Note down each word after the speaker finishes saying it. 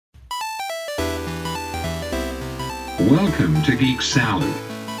Welcome to Geek Salad,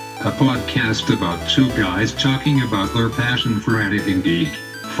 a podcast about two guys talking about their passion for anything geek,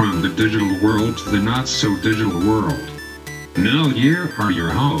 from the digital world to the not-so-digital world. Now here are your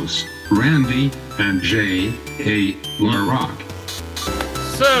hosts, Randy and J.A. LaRock.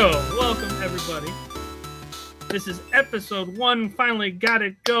 So, welcome everybody. This is episode 1, finally got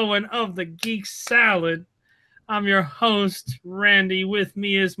it going, of the Geek Salad. I'm your host, Randy. With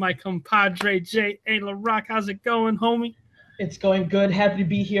me is my compadre, J.A. LaRock. How's it going, homie? It's going good. Happy to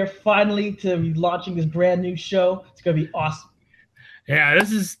be here finally to be launching this brand new show. It's going to be awesome. Yeah,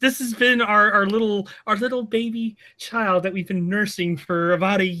 this has been our little baby child that we've been nursing for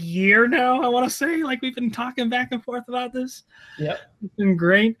about a year now, I want to say. Like, we've been talking back and forth about this. Yep. It's been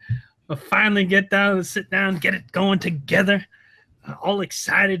great. We'll finally sit down, get it going together. All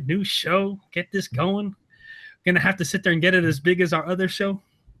excited, new show, get this going. Gonna have to sit there and get it as big as our other show.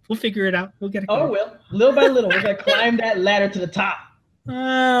 We'll figure it out. We'll get it going. Oh, well, little by little, we're gonna climb that ladder to the top.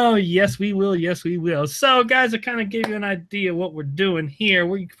 Oh, yes, we will. Yes, we will. So, guys, I kind of gave you an idea of what we're doing here.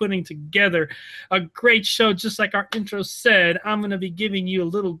 We're putting together a great show, just like our intro said. I'm going to be giving you a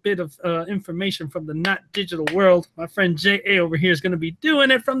little bit of information from the not digital world. My friend J.A. over here is going to be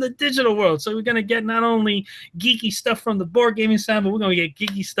doing it from the digital world. So we're going to get not only geeky stuff from the board gaming side, but we're going to get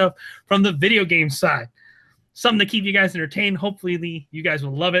geeky stuff from the video game side. Something to keep you guys entertained. Hopefully, you guys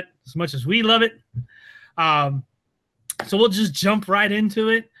will love it as much as we love it. So we'll just jump right into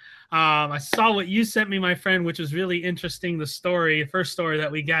it. I saw what you sent me, my friend, which was really interesting. The first story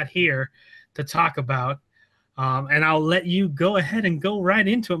that we got here to talk about. And I'll let you go ahead and go right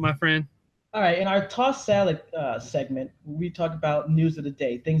into it, my friend. All right. In our Toss Salad segment, we talk about news of the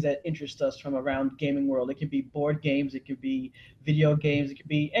day, things that interest us from around gaming world. It could be board games. It could be video games. It could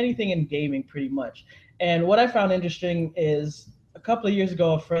be anything in gaming pretty much. And what I found interesting is a couple of years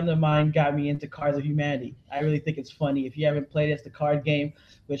ago, a friend of mine got me into Cards of Humanity. I really think it's funny. If you haven't played it, it's the card game,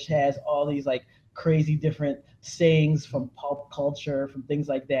 which has all these like crazy different sayings from pop culture, from things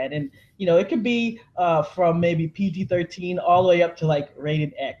like that. And, you know, it could be from maybe PG-13 all the way up to like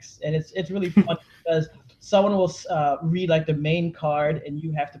rated X. And it's really fun because someone will read like the main card and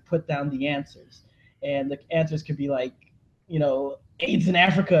you have to put down the answers. And the answers could be like, you know, AIDS in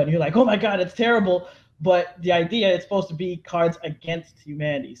Africa. And you're like, oh my God, it's terrible. But the idea, it's supposed to be cards against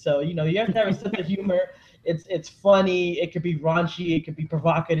humanity. So, you know, you have to have a sense of humor. It's funny. It could be raunchy. It could be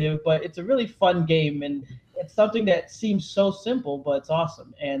provocative. But it's a really fun game. And it's something that seems so simple, but it's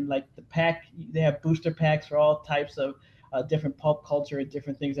awesome. And, like, the pack, they have booster packs for all types of different pop culture and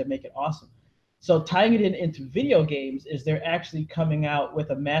different things that make it awesome. So tying it into video games is they're actually coming out with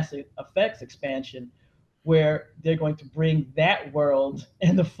a Massive Effects expansion where they're going to bring that world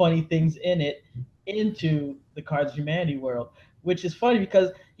and the funny things in it into the Cards of Humanity world, which is funny because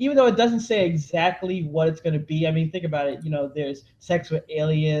even though it doesn't say exactly what it's going to be, I mean, think about it, you know, there's sex with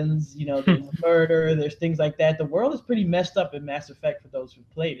aliens, you know, there's murder, there's things like that. The world is pretty messed up in Mass Effect for those who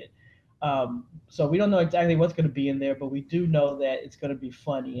played it. So we don't know exactly what's going to be in there, but we do know that it's going to be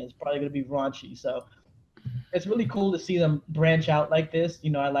funny and it's probably going to be raunchy. So it's really cool to see them branch out like this. You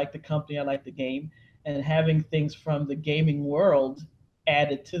know, I like the company, I like the game, and having things from the gaming world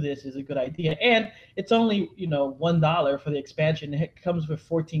added to this is a good idea. And it's only, you know, $1 for the expansion. It comes with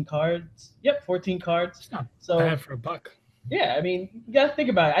 14 cards. Yep, 14 cards. It's not so bad for $1. Yeah, I mean, you got to think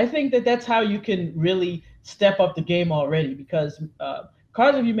about it. I think that's how you can really step up the game already, because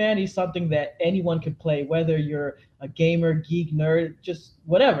Cards of Humanity is something that anyone can play, whether you're a gamer, geek, nerd, just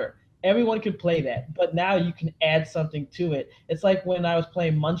whatever. Everyone can play that. But now you can add something to it. It's like when I was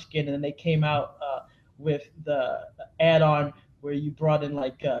playing Munchkin and they came out with the add-on where you brought in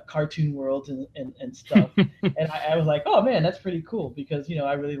like cartoon worlds and stuff. And I was like, oh man, that's pretty cool, because, you know,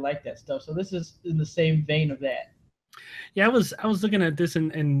 I really like that stuff. So this is in the same vein of that. Yeah, I was looking at this,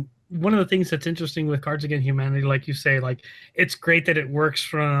 and one of the things that's interesting with Cards Against Humanity, like you say, like, it's great that it works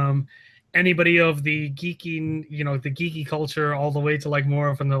from anybody of the geeky, you know, the geeky culture all the way to like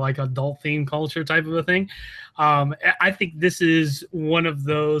more from the like adult theme culture type of a thing. I think this is one of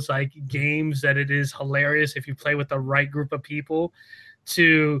those like games that it is hilarious if you play with the right group of people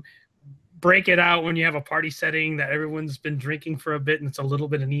to break it out when you have a party setting that everyone's been drinking for a bit and it's a little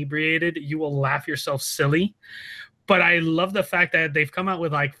bit inebriated. You will laugh yourself silly. But I love the fact that they've come out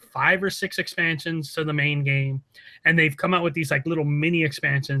with like 5 or 6 expansions to the main game. And they've come out with these like little mini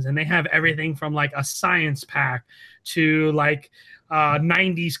expansions. And they have everything from like a science pack to like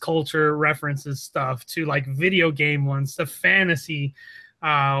 90s culture references stuff to like video game ones to fantasy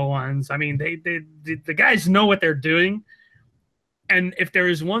ones. I mean, the guys know what they're doing. And if there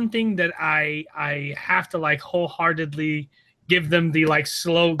is one thing that I have to like wholeheartedly give them the like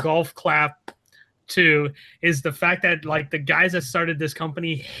slow golf clap too is the fact that like the guys that started this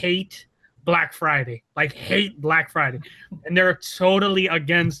company hate Black Friday, like hate Black Friday, and they're totally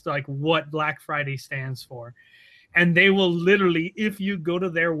against like what Black Friday stands for. And they will literally, if you go to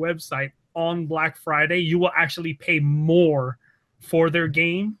their website on Black Friday, you will actually pay more for their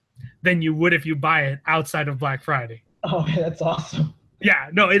game than you would if you buy it outside of Black Friday. Oh, that's awesome. Yeah,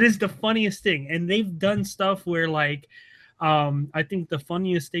 no, it is the funniest thing. And they've done stuff where like I think the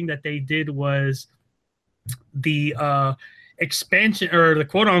funniest thing that they did was the expansion, or the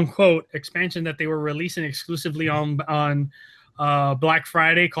quote unquote expansion that they were releasing exclusively on Black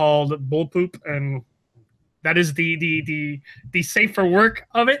Friday, called Bull Poop, and that is the safe for work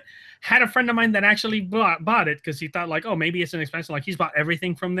of it. Had a friend of mine that actually bought it because he thought like, oh, maybe it's an expansion. Like he's bought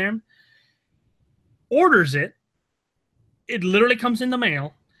everything from them. Orders it. It literally comes in the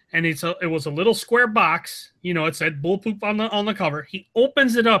mail, and it was a little square box. You know, it said Bull Poop on the cover. He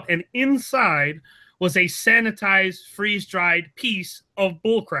opens it up, and inside was a sanitized, freeze-dried piece of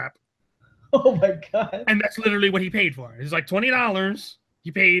bull crap. Oh my god! And that's literally what he paid for. It's like $20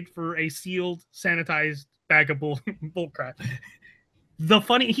 he paid for a sealed, sanitized bag of bull crap.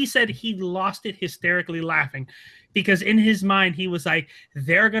 He said he lost it hysterically laughing because in his mind he was like,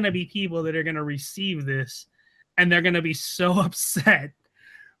 there are going to be people that are going to receive this and they're going to be so upset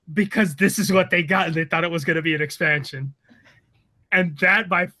because this is what they got and they thought it was going to be an expansion. And that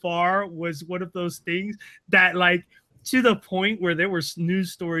by far was one of those things that, like, to the point where there were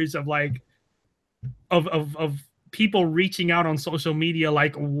news stories of like of people reaching out on social media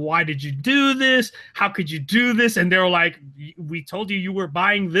like, why did you do this? How could you do this? And they were like, we told you you were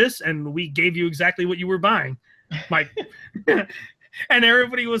buying this and we gave you exactly what you were buying. Like, and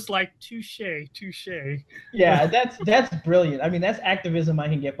everybody was like, touche. Yeah, that's brilliant. I mean, that's activism I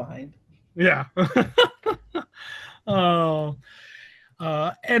can get behind. Yeah. Oh.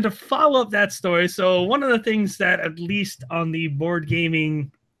 And to follow up that story, so one of the things that, at least on the board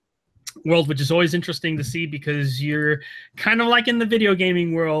gaming world, which is always interesting to see because you're kind of like in the video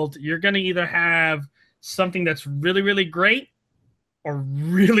gaming world, you're going to either have something that's really, really great or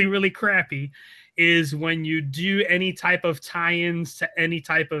really, really crappy, is when you do any type of tie-ins to any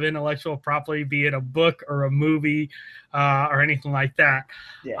type of intellectual property, be it a book or a movie or anything like that.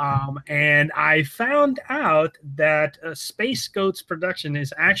 Yeah. And I found out that Space Goats Production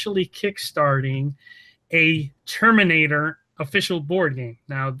is actually kickstarting a Terminator official board game.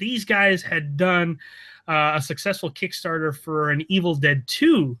 Now, these guys had done a successful Kickstarter for an Evil Dead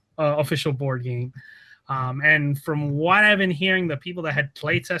 2 official board game. And from what I've been hearing, the people that had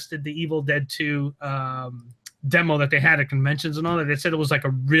play tested the Evil Dead 2 demo that they had at conventions and all that, they said it was like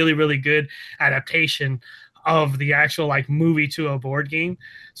a really, really good adaptation of the actual like movie to a board game.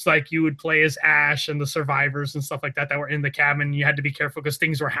 It's like you would play as Ash and the survivors and stuff like that were in the cabin. You had to be careful because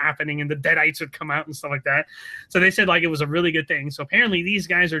things were happening and the Deadites would come out and stuff like that. So they said like it was a really good thing. So apparently these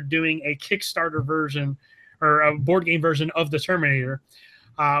guys are doing a Kickstarter version or a board game version of the Terminator,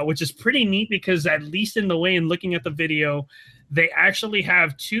 which is pretty neat because, at least in the way in looking at the video, they actually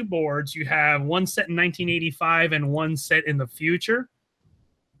have two boards. You have one set in 1985 and one set in the future.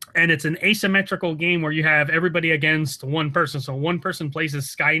 And it's an asymmetrical game where you have everybody against one person. So one person plays as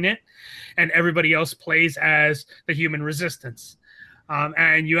Skynet and everybody else plays as the human resistance.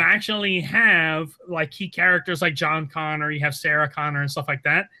 And you actually have like key characters like John Connor, you have Sarah Connor and stuff like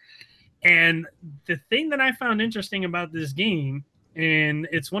that. And the thing that I found interesting about this game, and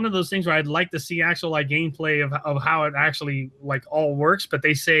it's one of those things where I'd like to see actual like gameplay of how it actually like all works, but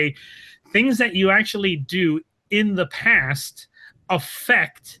they say things that you actually do in the past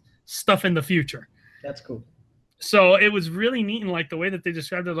affect stuff in the future. That's cool. So it was really neat in like the way that they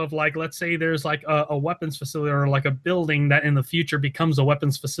described it, of like, let's say there's like a weapons facility or like a building that in the future becomes a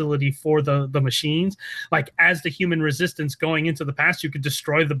weapons facility for the machines. Like as the human resistance going into the past, you could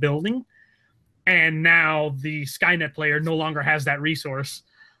destroy the building. And now the Skynet player no longer has that resource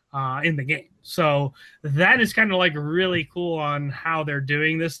in the game. So that is kind of like really cool on how they're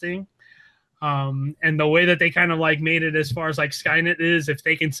doing this thing. And the way that they kind of like made it as far as like Skynet is, if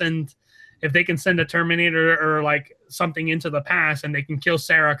they can send a Terminator or like something into the past and they can kill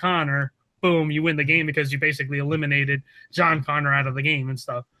Sarah Connor, boom, you win the game because you basically eliminated John Connor out of the game and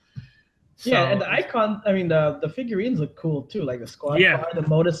stuff. Yeah, and the icon, I mean, the figurines look cool too, like the squad car, the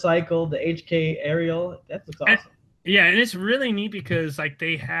motorcycle, the HK aerial. That looks awesome. And it's really neat because like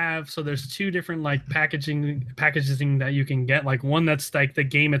they have, so there's two different like packaging that you can get. Like one that's like the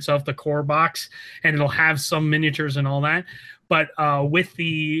game itself, the core box, and it'll have some miniatures and all that. But with the,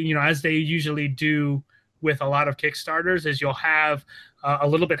 you know, as they usually do with a lot of Kickstarters, is you'll have a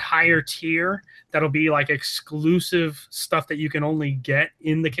little bit higher tier that'll be like exclusive stuff that you can only get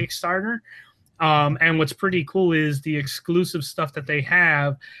in the Kickstarter. And what's pretty cool is the exclusive stuff that they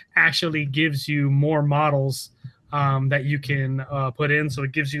have actually gives you more models that you can put in. So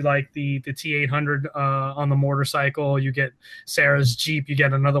it gives you like the T800 on the motorcycle. You get Sarah's Jeep. You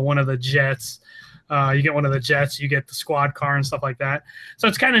get another one of the jets. You get one of the jets. You get the squad car and stuff like that. So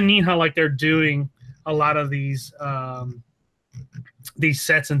it's kind of neat how like they're doing a lot of these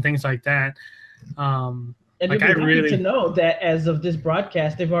sets and things like that. And like you'll be happy to know that as of this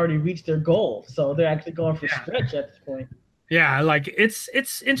broadcast, they've already reached their goal. So they're actually going for stretch at this point. Yeah, like it's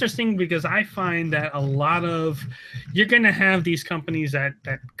interesting because I find that a lot of you're going to have these companies that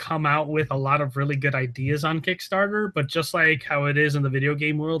come out with a lot of really good ideas on Kickstarter, but just like how it is in the video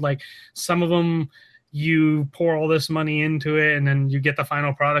game world, like some of them you pour all this money into it and then you get the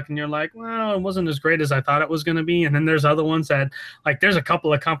final product and you're like, well, it wasn't as great as I thought it was going to be. And then there's other ones that like there's a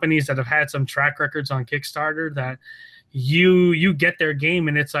couple of companies that have had some track records on Kickstarter that you get their game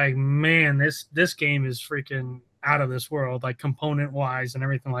and it's like, man, this game is freaking out of this world, like component wise and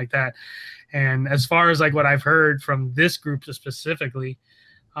everything like that. And as far as like what I've heard from this group specifically,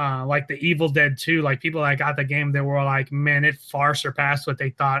 like the Evil Dead 2, like people that got the game, they were like, man, it far surpassed what they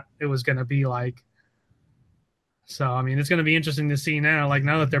thought it was going to be like. So, I mean, it's going to be interesting to see now, like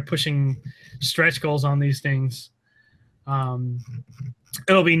now that they're pushing stretch goals on these things.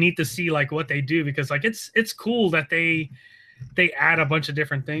 It'll be neat to see like what they do, because like it's cool that they add a bunch of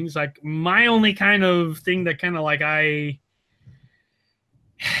different things. Like my only kind of thing that kind of like it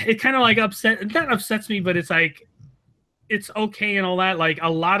kind of like not upsets me, but it's like it's okay and all that. Like a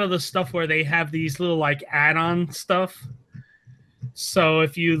lot of the stuff where they have these little like add-on stuff. So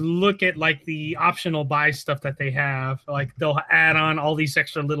if you look at like the optional buy stuff that they have, like they'll add on all these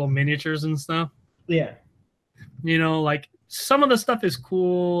extra little miniatures and stuff. Yeah. You know, like some of the stuff is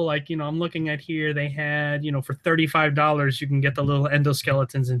cool. Like, you know, I'm looking at here, they had, you know, for $35, you can get the little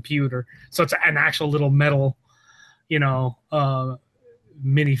endoskeletons and pewter. So it's an actual little metal, you know,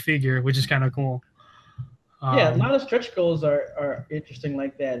 mini figure, which is kind of cool. Yeah, a lot of stretch goals are interesting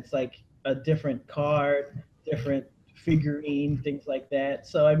like that. It's like a different card, different figurine, things like that.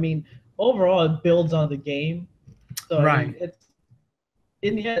 So I mean, overall, it builds on the game. So right. I mean, it's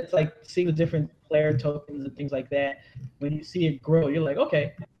in the end, it's like seeing the different player tokens and things like that. When you see it grow, you're like,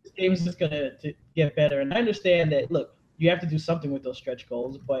 okay, this game is just gonna get better. And I understand that. Look, you have to do something with those stretch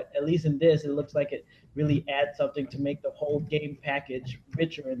goals, but at least in this, it looks like it really adds something to make the whole game package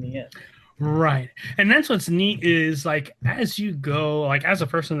richer in the end. Right. And that's what's neat is like as you go, like as a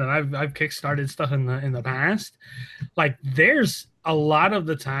person that I've kickstarted stuff in the past, like there's a lot of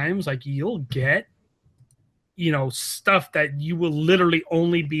the times like you'll get, you know, stuff that you will literally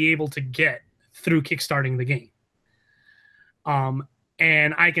only be able to get through kickstarting the game.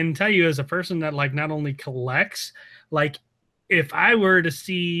 And I can tell you as a person that like not only collects, like if I were to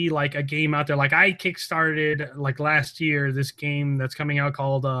see like a game out there, like I kickstarted like last year this game that's coming out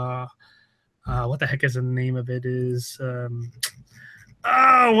called what the heck is the name of it?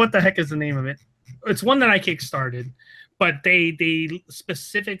 What the heck is the name of it? It's one that I kickstarted, but they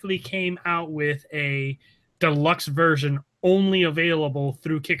specifically came out with a deluxe version only available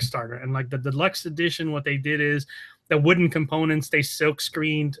through Kickstarter. And like the deluxe edition, what they did is the wooden components, they silk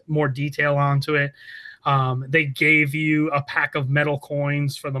screened more detail onto it. They gave you a pack of metal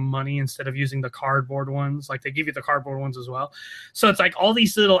coins for the money instead of using the cardboard ones. Like they give you the cardboard ones as well. So it's like all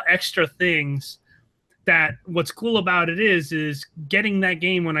these little extra things that what's cool about it is getting that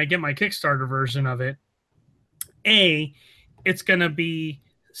game when I get my Kickstarter version of it. It's going to be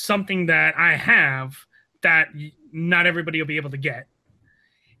something that I have that not everybody will be able to get.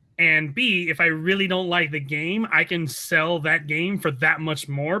 And B, if I really don't like the game, I can sell that game for that much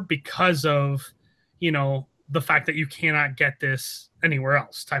more because of, you know, the fact that you cannot get this anywhere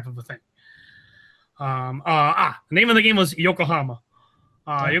else type of a thing. The name of the game was Yokohama.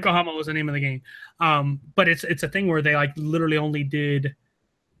 Yokohama was the name of the game. But it's a thing where they like literally only did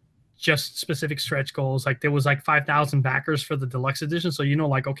just specific stretch goals. Like there was like 5,000 backers for the deluxe edition. So, you know,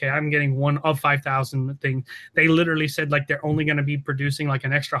 like, okay, I'm getting one of 5,000 thing. They literally said like they're only going to be producing like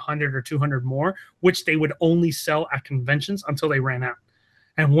an extra 100 or 200 more, which they would only sell at conventions until they ran out.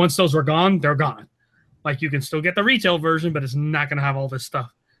 And once those were gone, they're gone. Like you can still get the retail version, but it's not going to have all this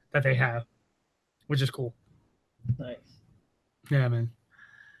stuff that they have, which is cool. Nice. Yeah, man.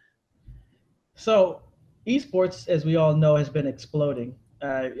 So esports, as we all know, has been exploding.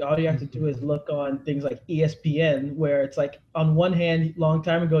 All you have to do is look on things like ESPN, where it's like on one hand, long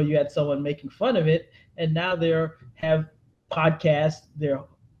time ago, you had someone making fun of it, and now they have podcasts, they're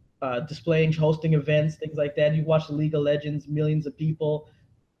displaying, hosting events, things like that. You watch the League of Legends, millions of people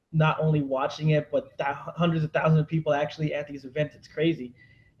not only watching it, but hundreds of thousands of people actually at these events. It's crazy.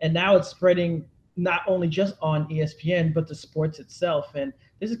 And now it's spreading not only just on ESPN, but the sports itself. And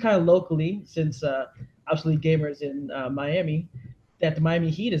this is kind of locally, since obviously gamers in Miami, that the Miami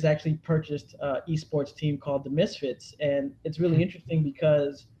Heat has actually purchased an esports team called the Misfits. And it's really interesting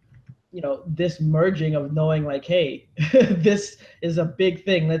because, this merging of knowing like, hey, this is a big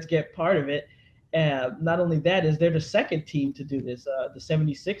thing, let's get part of it. Not only that, is they're the second team to do this. The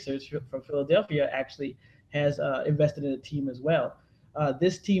 76ers from Philadelphia actually has invested in a team as well.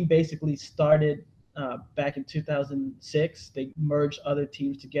 This team basically started back in 2006. They merged other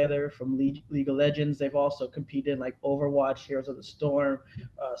teams together from League of Legends. They've also competed in like Overwatch, Heroes of the Storm,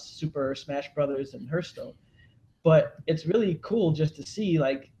 Super Smash Brothers, and Hearthstone. But it's really cool just to see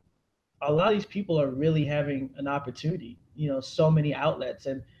like a lot of these people are really having an opportunity, so many outlets.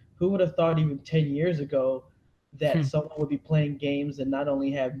 And who would have thought even 10 years ago that someone would be playing games and not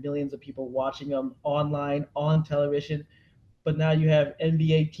only have millions of people watching them online, on television, but now you have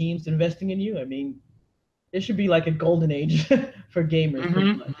NBA teams investing in you? I mean, it should be like a golden age for gamers,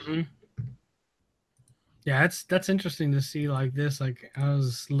 pretty much. Yeah, that's interesting to see like this. Like I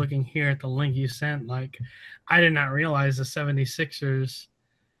was looking here at the link you sent. Like I did not realize the 76ers,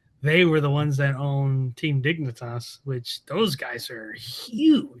 they were the ones that own Team Dignitas, which those guys are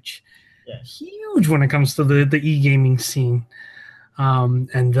huge. Yeah. Huge when it comes to the e-gaming scene.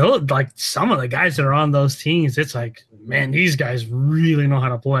 And those, like some of the guys that are on those teams, it's like, man, these guys really know how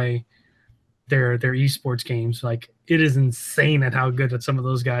to play their esports games. Like it is insane at how good that some of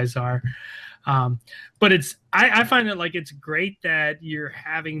those guys are. But I find it like it's great that you're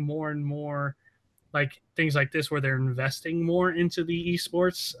having more and more like things like this where they're investing more into the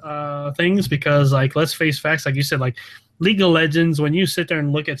esports things, because like let's face facts, like you said, like League of Legends, when you sit there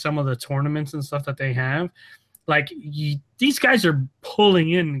and look at some of the tournaments and stuff that they have, like these guys are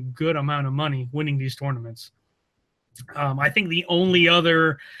pulling in good amount of money winning these tournaments. I think the only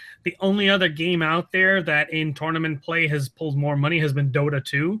other game out there that in tournament play has pulled more money has been Dota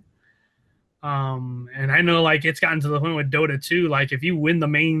 2. And I know like it's gotten to the point with Dota 2, like if you win the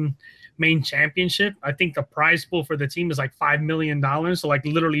main championship, I think the prize pool for the team is like $5 million. So like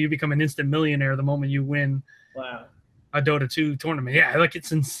literally you become an instant millionaire the moment you win. Wow. A Dota 2 tournament. Yeah, like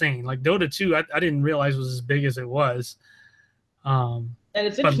it's insane. Like Dota 2, I didn't realize was as big as it was. And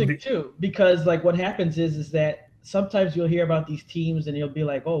it's interesting too, because like what happens is that sometimes you'll hear about these teams and you'll be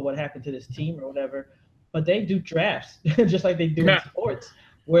like, oh, what happened to this team or whatever. But they do drafts just like they do in sports,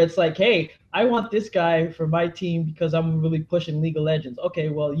 where it's like, hey, I want this guy for my team because I'm really pushing League of Legends. Okay,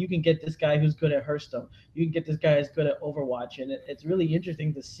 well, you can get this guy who's good at Hearthstone. You can get this guy who's good at Overwatch. And it's really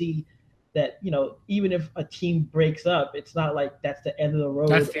interesting to see that, even if a team breaks up, it's not like that's the end of the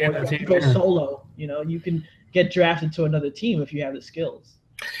road, or you have to go solo. You can get drafted to another team if you have the skills.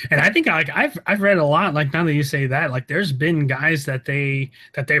 And I think like I've read a lot, like now that you say that, like there's been guys that they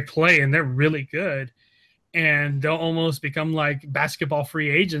play and they're really good, and they'll almost become like basketball free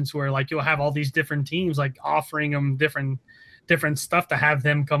agents, where like you'll have all these different teams like offering them different stuff to have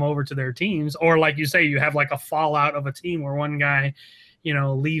them come over to their teams. Or like you say, you have like a fallout of a team where one guy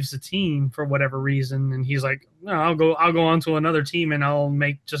leaves the team for whatever reason, and he's like, no, I'll go on to another team and I'll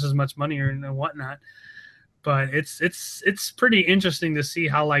make just as much money or whatnot. But it's pretty interesting to see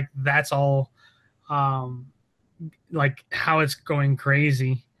how like that's all like how it's going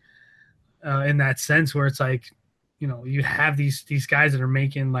crazy in that sense, where it's like you have these guys that are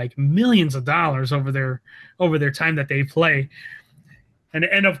making like millions of dollars over their time that they play.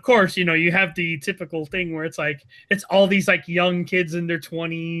 And of course, you have the typical thing where it's like it's all these like young kids in their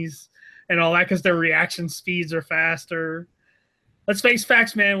 20s and all that because their reaction speeds are faster. Let's face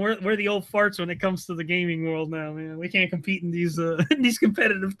facts, man. We're the old farts when it comes to the gaming world now, man. We can't compete in these these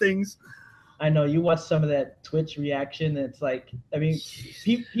competitive things. I know you watch some of that Twitch reaction. And it's like, I mean,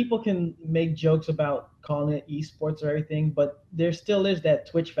 people can make jokes about calling it esports or everything, but there still is that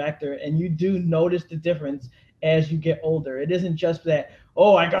Twitch factor, and you do notice the difference as you get older. It isn't just that,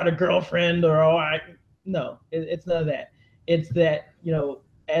 oh, I got a girlfriend, or no, it's none of that. It's that,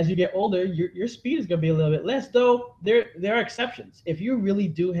 as you get older, your speed is going to be a little bit less, though there are exceptions. If you really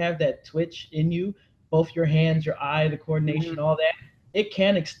do have that Twitch in you, both your hands, your eye, the coordination, all that, it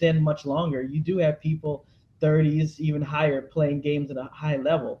can extend much longer. You do have people 30s, even higher, playing games at a high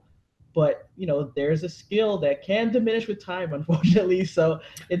level. But, there's a skill that can diminish with time, unfortunately. So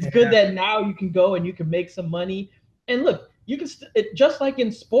it's good that now you can go and you can make some money. And look, you can just like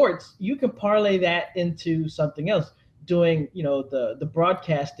in sports, you can parlay that into something else, doing, the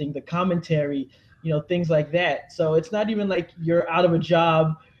broadcasting, the commentary, things like that. So it's not even like you're out of a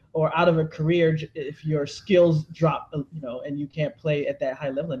job or out of a career if your skills drop, and you can't play at that high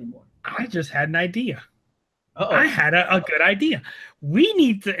level anymore. I just had an idea. I Uh-oh. had a good idea. We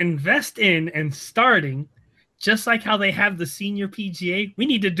need to invest in and starting, just like how they have the senior PGA, we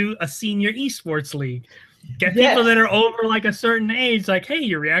need to do a senior esports league. Get people that Yes. are over like a certain age, like, hey,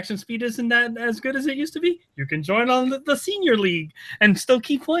 your reaction speed isn't that as good as it used to be. You can join on the senior league and still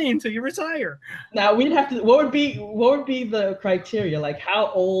keep playing until you retire. Now we'd have to. What would be the criteria? Like,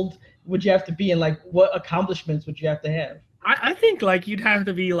 how old would you have to be, and like what accomplishments would you have to have? I think like you'd have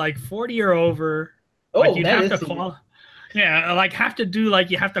to be like 40 or over. Like Oh, you'd that have is to senior. yeah, like have to do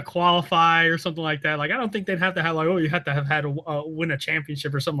like you have to qualify or something like that. Like I don't think they'd have to have like, oh, you have to have had a win a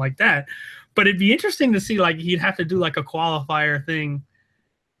championship or something like that. But it'd be interesting to see like he'd have to do like a qualifier thing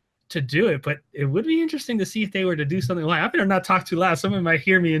to do it. But it would be interesting to see if they were to do something like, I better not talk too loud. Someone might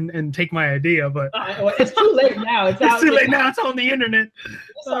hear me and take my idea, but Well, it's too late now. It's it's out. too It's late now. It's on the internet.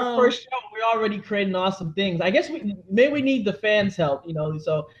 This is our first show. We're already creating awesome things. I guess maybe we need the fans' help.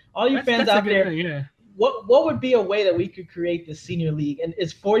 So all you fans That's a out good there, thing, yeah. what would be a way that we could create the senior league? And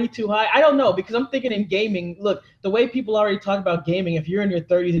is 40 too high? I don't know, because I'm thinking in gaming. Look, the way people already talk about gaming, if you're in your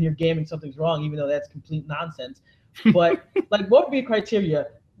 30s and you're gaming, something's wrong, even though that's complete nonsense. But like, what would be a criteria?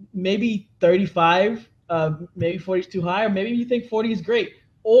 Maybe 35. Maybe 40 is too high, or maybe you think 40 is great,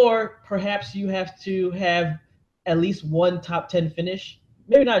 or perhaps you have to have at least one top 10 finish.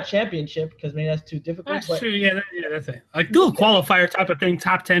 Maybe not a championship, because maybe that's too difficult. That's But true. Yeah, that's it. Like do a qualifier type of thing.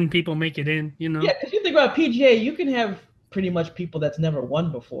 Top 10 people make it in. You know. yeah, because you think about PGA, you can have pretty much people that's never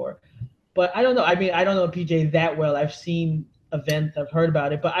won before. But I don't know. I mean, I don't know PGA that well. I've seen events, I've heard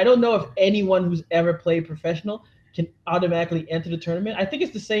about it, but I don't know if anyone who's ever played professional can automatically enter the tournament. I think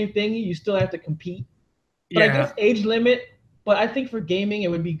it's the same thing. You still have to compete, but I guess Yeah. age limit. But I think for gaming, it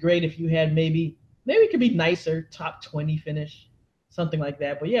would be great if you had maybe it could be nicer, top 20 finish, something like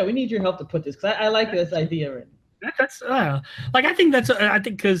that. But yeah, we need your help to put this, because I like this idea. And That's like I think that's I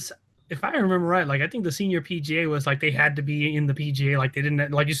think because if I remember right, like I think the senior PGA was like they had to be in the PGA, like they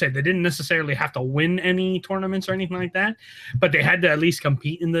didn't, like you said, they didn't necessarily have to win any tournaments or anything like that, but they had to at least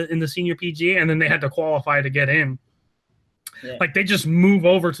compete in the senior PGA, and then they had to qualify to get in. yeah. Like they just move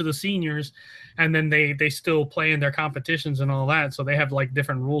over to the seniors, and then they still play in their competitions and all that, so they have like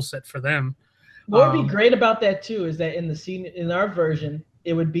different rules set for them. What would be great about that too is that in our version,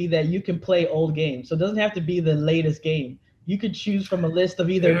 it would be that you can play old games. So it doesn't have to be the latest game. You could choose from a list of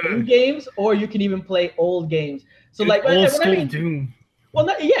either new Dude, games, or you can even play old games. So like old when I school mean, Doom. well,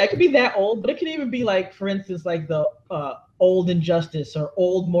 yeah, it could be that old, but it could even be like, for instance, like the old Injustice or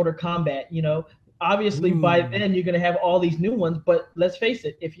old Mortal Kombat. Obviously by Ooh. then you're gonna have all these new ones. But let's face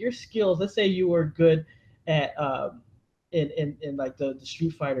it, if your skills, let's say you were good at in like the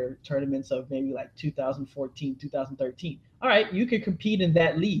Street Fighter tournaments of maybe like 2014, 2013. All right, you could compete in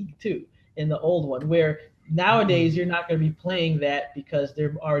that league too, in the old one. Where nowadays you're not going to be playing that because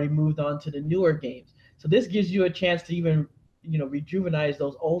they've already moved on to the newer games. So this gives you a chance to even rejuvenize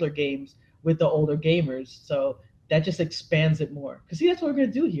those older games with the older gamers. So that just expands it more. Because see, that's what we're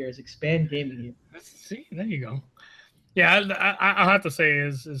going to do here, is expand gaming here. See, there you go. Yeah, I'll have to say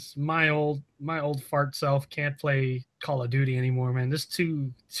is my old fart self can't play Call of Duty anymore, man. There's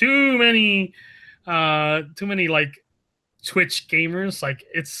too many like Twitch gamers. Like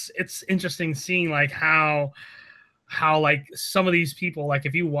it's interesting seeing like how like some of these people, like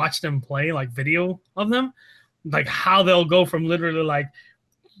if you watch them play like video of them, like how they'll go from literally like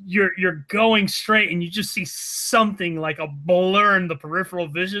you're going straight and you just see something like a blur in the peripheral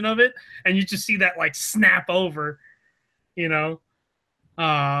vision of it, and you just see that like snap over, you know.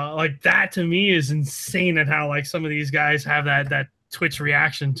 Like that to me is insane at how like some of these guys have that Twitch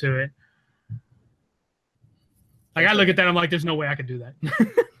reaction to it. Like I That's look it. at that, I'm like, there's no way I could do that.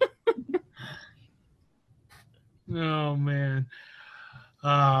 Oh man.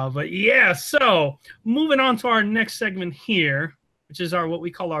 But yeah, so moving on to our next segment here, which is our what we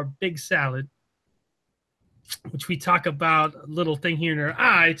call our big salad, which we talk about a little thing here in our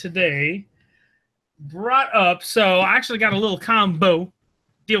eye today. Brought up, so I actually got a little combo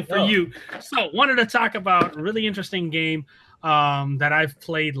deal for you. So wanted to talk about a really interesting game that I've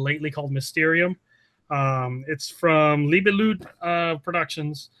played lately called Mysterium. It's from Libelut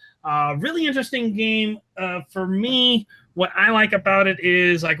Productions. Really interesting game. For me, what I like about it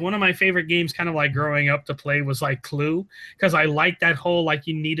is like one of my favorite games kind of like growing up to play was like Clue, because I like that whole like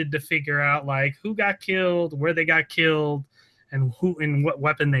you needed to figure out like who got killed, where they got killed, and who and what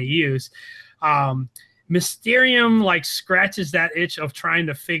weapon they used. Mysterium like scratches that itch of trying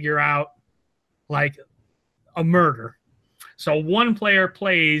to figure out like a murder. So one player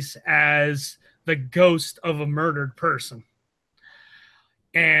plays as the ghost of a murdered person,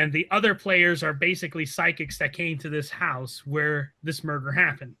 and the other players are basically psychics that came to this house where this murder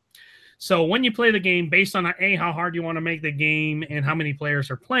happened. So when you play the game, based on how hard you want to make the game and how many players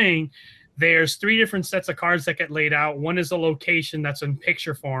are playing, there's 3 different sets of cards that get laid out. One is a location that's in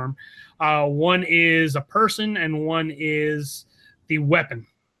picture form. One is a person, and one is the weapon.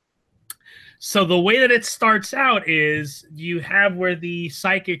 So the way that it starts out is you have where the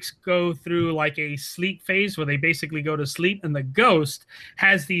psychics go through like a sleep phase where they basically go to sleep, and the ghost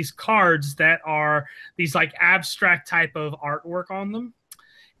has these cards that are these like abstract type of artwork on them.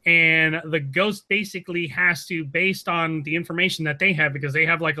 And the ghost basically has to, based on the information that they have, because they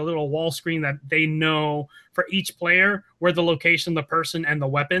have like a little wall screen that they know for each player where the location, the person, and the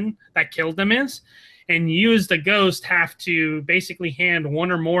weapon that killed them is. And you as the ghost have to basically hand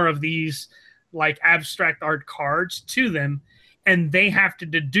one or more of these like abstract art cards to them, and they have to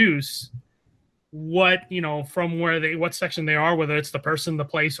deduce what, you know, from where they, what section they are, whether it's the person, the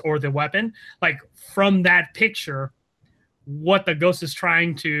place, or the weapon, like from that picture, what the ghost is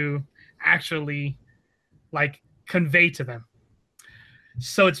trying to actually like convey to them.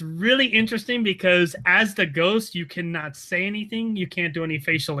 So it's really interesting because as the ghost, you cannot say anything. You can't do any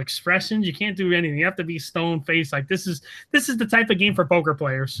facial expressions. You can't do anything. You have to be stone faced. Like this is the type of game for poker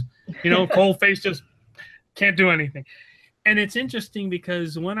players. You know, cold face, just can't do anything. And it's interesting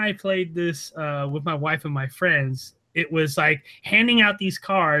because when I played this with my wife and my friends, it was like handing out these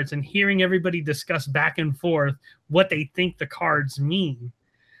cards and hearing everybody discuss back and forth what they think the cards mean.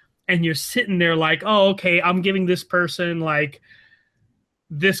 And you're sitting there like, oh, okay, I'm giving this person like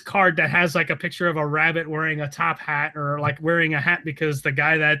this card that has like a picture of a rabbit wearing a top hat, or like wearing a hat because the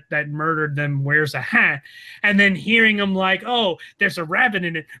guy that murdered them wears a hat. And then hearing them like, oh, there's a rabbit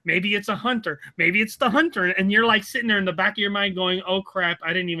in it. Maybe it's a hunter. Maybe it's the hunter. And you're like sitting there in the back of your mind going, oh crap,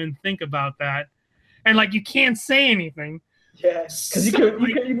 I didn't even think about that. And like, you can't say anything. Yeah, because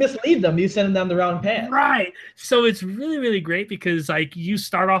you mislead them. You send them down the wrong path. Right. So it's really, really great because like you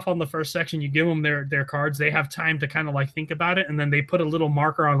start off on the first section, you give them their cards. They have time to kind of like think about it. And then they put a little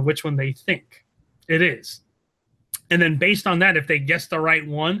marker on which one they think it is. And then based on that, if they guess the right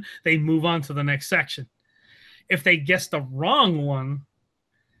one, they move on to the next section. If they guess the wrong one,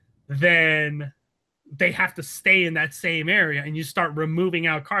 then they have to stay in that same area, and you start removing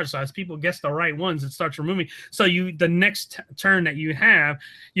out cards. So as people guess the right ones, it starts removing. So the next turn that you have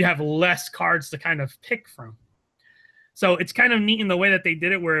less cards to kind of pick from. So it's kind of neat in the way that they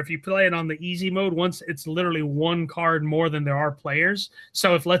did it, where if you play it on the easy mode, once it's literally 1 card more than there are players.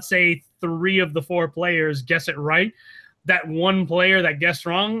 So if let's say 3 of the 4 players guess it right, that 1 player that guessed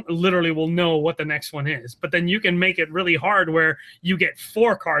wrong literally will know what the next one is. But then you can make it really hard where you get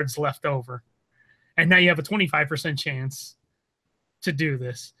 4 cards left over. And now you have a 25% chance to do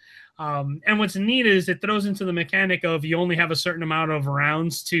this. And what's neat is it throws into the mechanic of you only have a certain amount of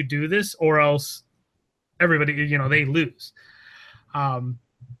rounds to do this, or else everybody, you know, they lose. And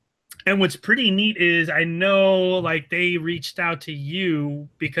what's pretty neat is I know like they reached out to you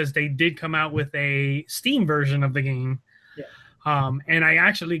because they did come out with a Steam version of the game. And I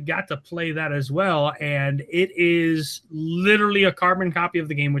actually got to play that as well. And it is literally a carbon copy of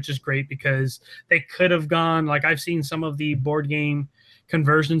the game, which is great because they could have gone, like I've seen some of the board game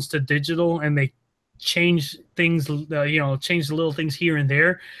conversions to digital, and they change things, change the little things here and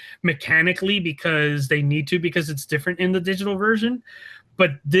there mechanically because they need to, because it's different in the digital version.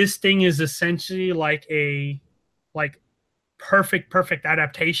 But this thing is essentially like a perfect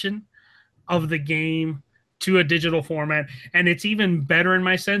adaptation of the game to a digital format. And it's even better in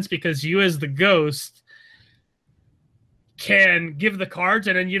my sense because you as the ghost can give the cards,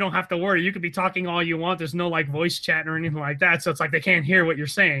 and then you don't have to worry. You could be talking all you want. There's no like voice chat or anything like that. So it's like they can't hear what you're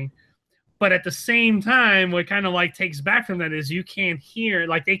saying. But at the same time, what kind of like takes back from that is you can't hear,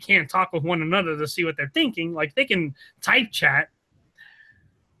 like they can't talk with one another to see what they're thinking. Like they can type chat,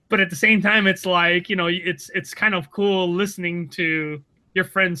 but at the same time, it's like, you know, it's kind of cool listening to your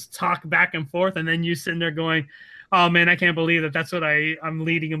friends talk back and forth, and then you sitting there going, oh man, I can't believe that's what I'm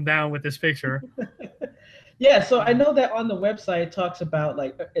leading them down with this picture. Yeah, so I know that on the website it talks about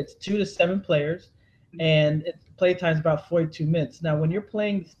like it's 2 to 7 players, and its play time is about 42 minutes. Now, when you're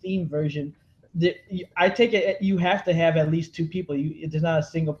playing the Steam version, I take it you have to have at least 2 people. There's not a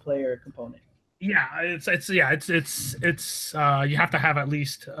single player component. Yeah, it's you have to have at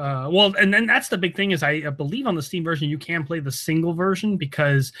least well, and then that's the big thing is I believe on the Steam version you can play the single version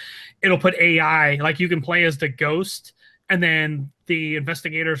because it'll put AI, like you can play as the ghost and then the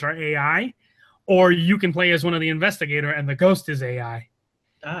investigators are AI, or you can play as one of the investigator and the ghost is AI.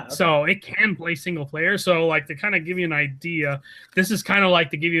 Okay. So it can play single player. So like to kind of give you an idea, this is kind of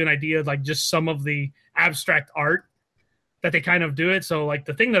like to give you an idea of like just some of the abstract art that they kind of do it. So like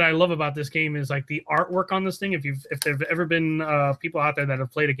the thing that I love about this game is like the artwork on this thing. If there've ever been people out there that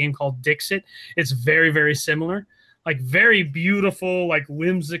have played a game called Dixit, it's very, very similar. Like very beautiful, like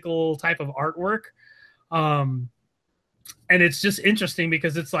whimsical type of artwork. And it's just interesting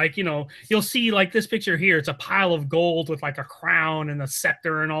because it's like, you know, you'll see like this picture here, it's a pile of gold with like a crown and a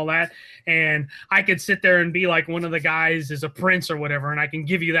scepter and all that. And I could sit there and be like one of the guys is a prince or whatever, and I can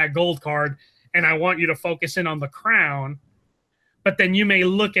give you that gold card and I want you to focus in on the crown. But then you may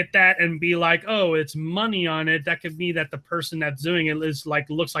look at that and be like, oh, it's money on it. That could be that the person that's doing it is like,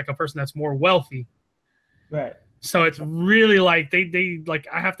 looks like a person that's more wealthy. Right. So it's really like they like,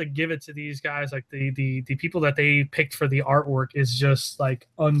 I have to give it to these guys. Like the people that they picked for the artwork is just like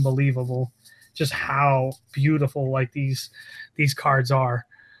unbelievable, just how beautiful like these cards are.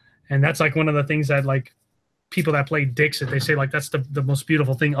 And that's like one of the things that like people that play Dixit, they say like that's the most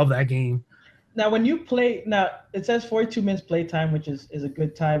beautiful thing of that game. Now, when you play, now it says 42 minutes play time, which is a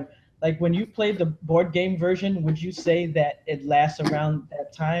good time. Like when you play the board game version, would you say that it lasts around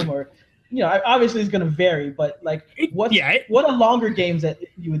that time, or, you know, obviously it's going to vary, but like what are longer games that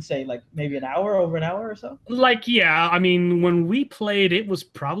you would say, like maybe an hour, over an hour or so? Like, yeah, I mean, when we played, it was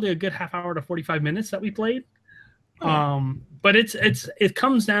probably a good half hour to 45 minutes that we played. But it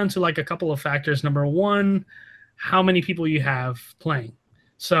comes down to like a couple of factors. Number one, how many people you have playing.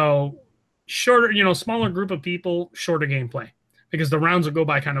 So shorter, you know, smaller group of people, shorter gameplay, because the rounds will go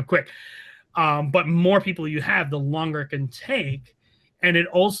by kind of quick. But more people you have, the longer it can take. And it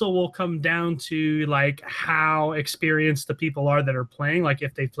also will come down to like how experienced the people are that are playing, like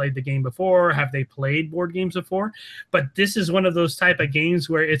if they played the game before, have they played board games before. But this is one of those type of games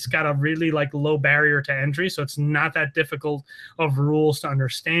where it's got a really like low barrier to entry, so it's not that difficult of rules to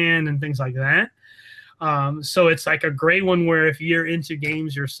understand and things like that. So it's like a great one where if you're into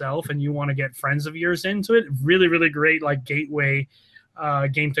games yourself and you want to get friends of yours into it, really, really great like gateway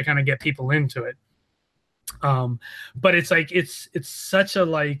game to kind of get people into it. But it's like it's such a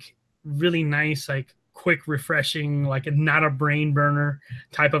like really nice, like quick, refreshing, like not a brain burner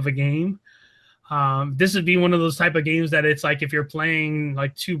type of a game. This would be one of those type of games that it's like if you're playing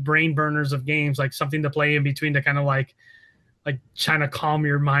like two brain burners of games, like something to play in between to kind of like trying to calm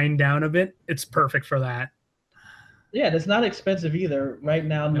your mind down a bit, it's perfect for that. Yeah, it's not expensive either. Right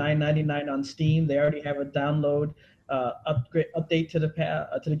now, $9.99 on Steam. They already have a download update to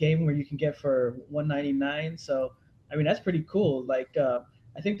the game where you can get for $1.99. So I mean that's pretty cool. Like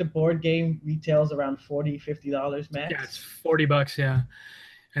I think the board game retails around $40-$50 max. Yeah, it's $40. Yeah,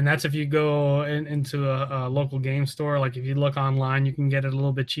 and that's if you go into a local game store. Like if you look online, you can get it a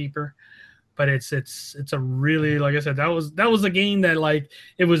little bit cheaper. But it's a really, like I said, that was a game that like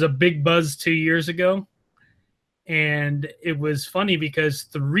it was a big buzz 2 years ago. And it was funny because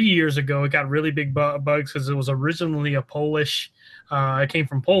 3 years ago, it got really big bugs because it was originally a Polish, it came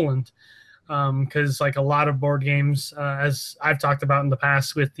from Poland. Because like a lot of board games, as I've talked about in the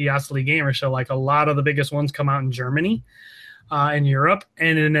past with the Astley Gamer Show, like a lot of the biggest ones come out in Germany, in Europe,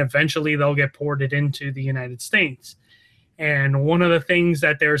 and then eventually they'll get ported into the United States. And one of the things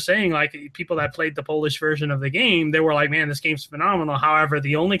that they're saying, like people that played the Polish version of the game, they were like, man, this game's phenomenal. However,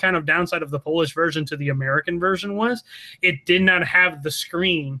 the only kind of downside of the Polish version to the American version was it did not have the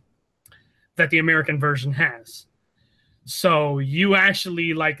screen that the American version has. So you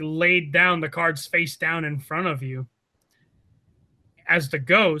actually like laid down the cards face down in front of you as the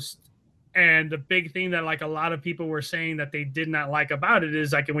ghost. And the big thing that like a lot of people were saying that they did not like about it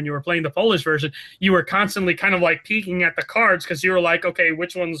is like when you were playing the Polish version, you were constantly kind of like peeking at the cards because you were like, okay,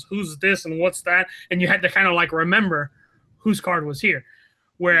 which one's who's this and what's that? And you had to kind of like remember whose card was here.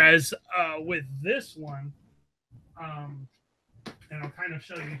 Whereas with this one, and I'll kind of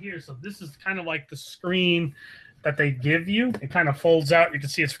show you here. So this is kind of like the screen that they give you. It kind of folds out. You can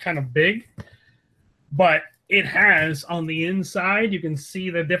see it's kind of big, but it has on the inside, you can see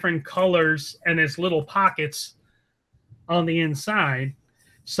the different colors and its little pockets on the inside.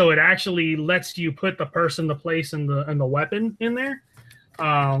 So it actually lets you put the person, the place, and the weapon in there.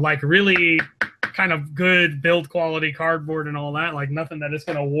 Like really kind of good build quality cardboard and all that. Like nothing that is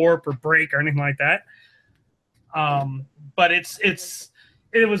going to warp or break or anything like that. But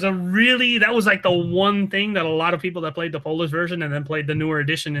it was that was like the one thing that a lot of people that played the Polish version and then played the newer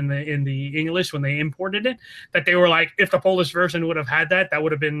edition in the English when they imported it, that they were like, if the Polish version would have had that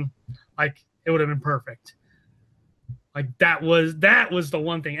would have been like, it would have been perfect. Like that was the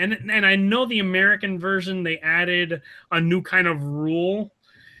one thing. And I know the American version, they added a new kind of rule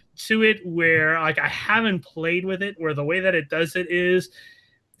to it where like I haven't played with it, where the way that it does it is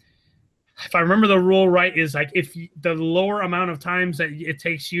if I remember the rule right, is like if the lower amount of times that it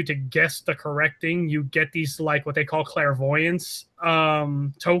takes you to guess the correct thing, you get these like what they call clairvoyance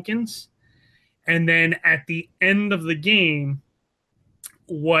tokens. And then at the end of the game,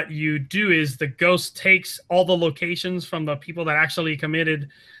 what you do is the ghost takes all the locations from the people that actually committed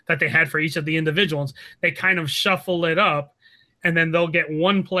that they had for each of the individuals. They kind of shuffle it up, and then they'll get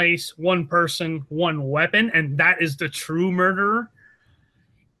one place, one person, one weapon, and that is the true murderer.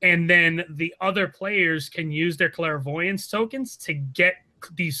 And then the other players can use their clairvoyance tokens to get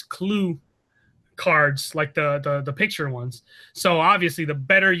these clue cards, like the picture ones. So obviously, the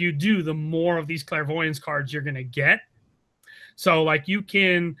better you do, the more of these clairvoyance cards you're gonna get. So like you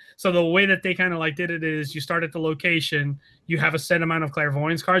can, so the way that they kind of like did it is you start at the location, you have a set amount of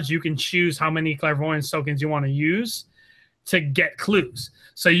clairvoyance cards. You can choose how many clairvoyance tokens you want to use to get clues.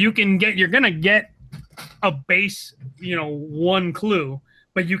 So you can get, you're going to get a base, you know, one clue,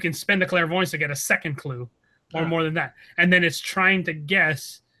 but you can spend the clairvoyance to get a second clue or more than that. And then it's trying to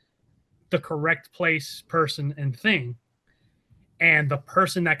guess the correct place, person, and thing. And the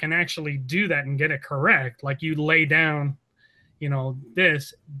person that can actually do that and get it correct, like you lay down, you know,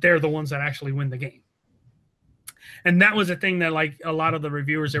 this, they're the ones that actually win the game. And that was a thing that like a lot of the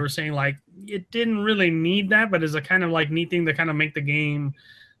reviewers, they were saying like it didn't really need that, but it's a kind of like neat thing to kind of make the game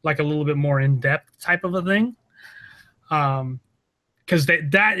like a little bit more in-depth type of a thing. Because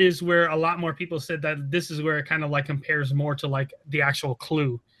that is where a lot more people said that this is where it kind of like compares more to like the actual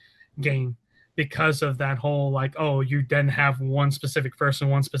Clue game, because of that whole like, oh, you then have one specific person,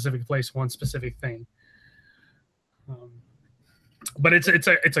 one specific place, one specific thing. But it's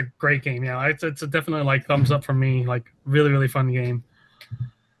a great game. Yeah, it's a definitely like thumbs up from me. Like really fun game.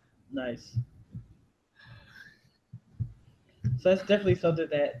 Nice. So that's definitely something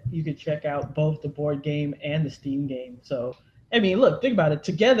that you can check out, both the board game and the Steam game. So I mean, look, think about it.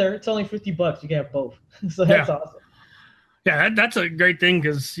 Together, it's only $50. You can have both. So that's awesome. Yeah, that's a great thing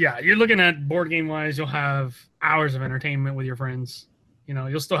because yeah, you're looking at board game wise, you'll have hours of entertainment with your friends. You know,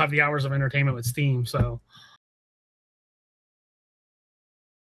 you'll still have the hours of entertainment with Steam. So.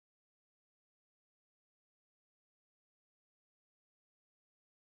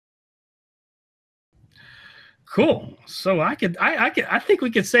 Cool. So I think we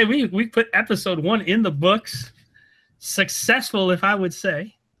could say we put episode 1 in the books. Successful, if I would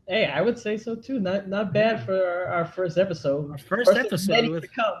say. Hey, I would say so too. Not bad for our first episode. Our first episode. To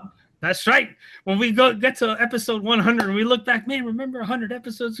come. That's right. When we get to episode 100, and we look back, man, remember 100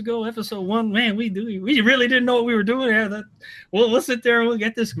 episodes ago, episode 1, man, we really didn't know what we were doing. Yeah, we'll sit there and we'll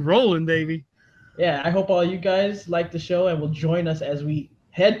get this rolling, baby. Yeah, I hope all you guys like the show and will join us as we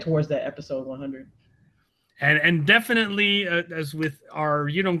head towards that episode 100. And definitely, as with our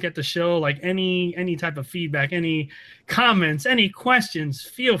You Don't Get the Show, like any type of feedback, any comments, any questions,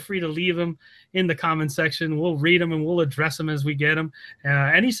 feel free to leave them in the comment section. We'll read them and we'll address them as we get them.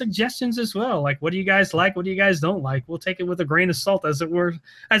 Any suggestions as well, like what do you guys like, what do you guys don't like? We'll take it with a grain of salt, as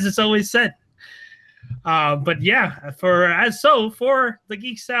it's always said. But yeah, for the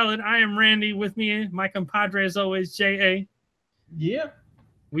Geek Salad, I am Randy. With me, my compadre as always, J.A. Yeah.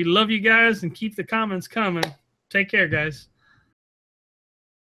 We love you guys and keep the comments coming. Take care, guys.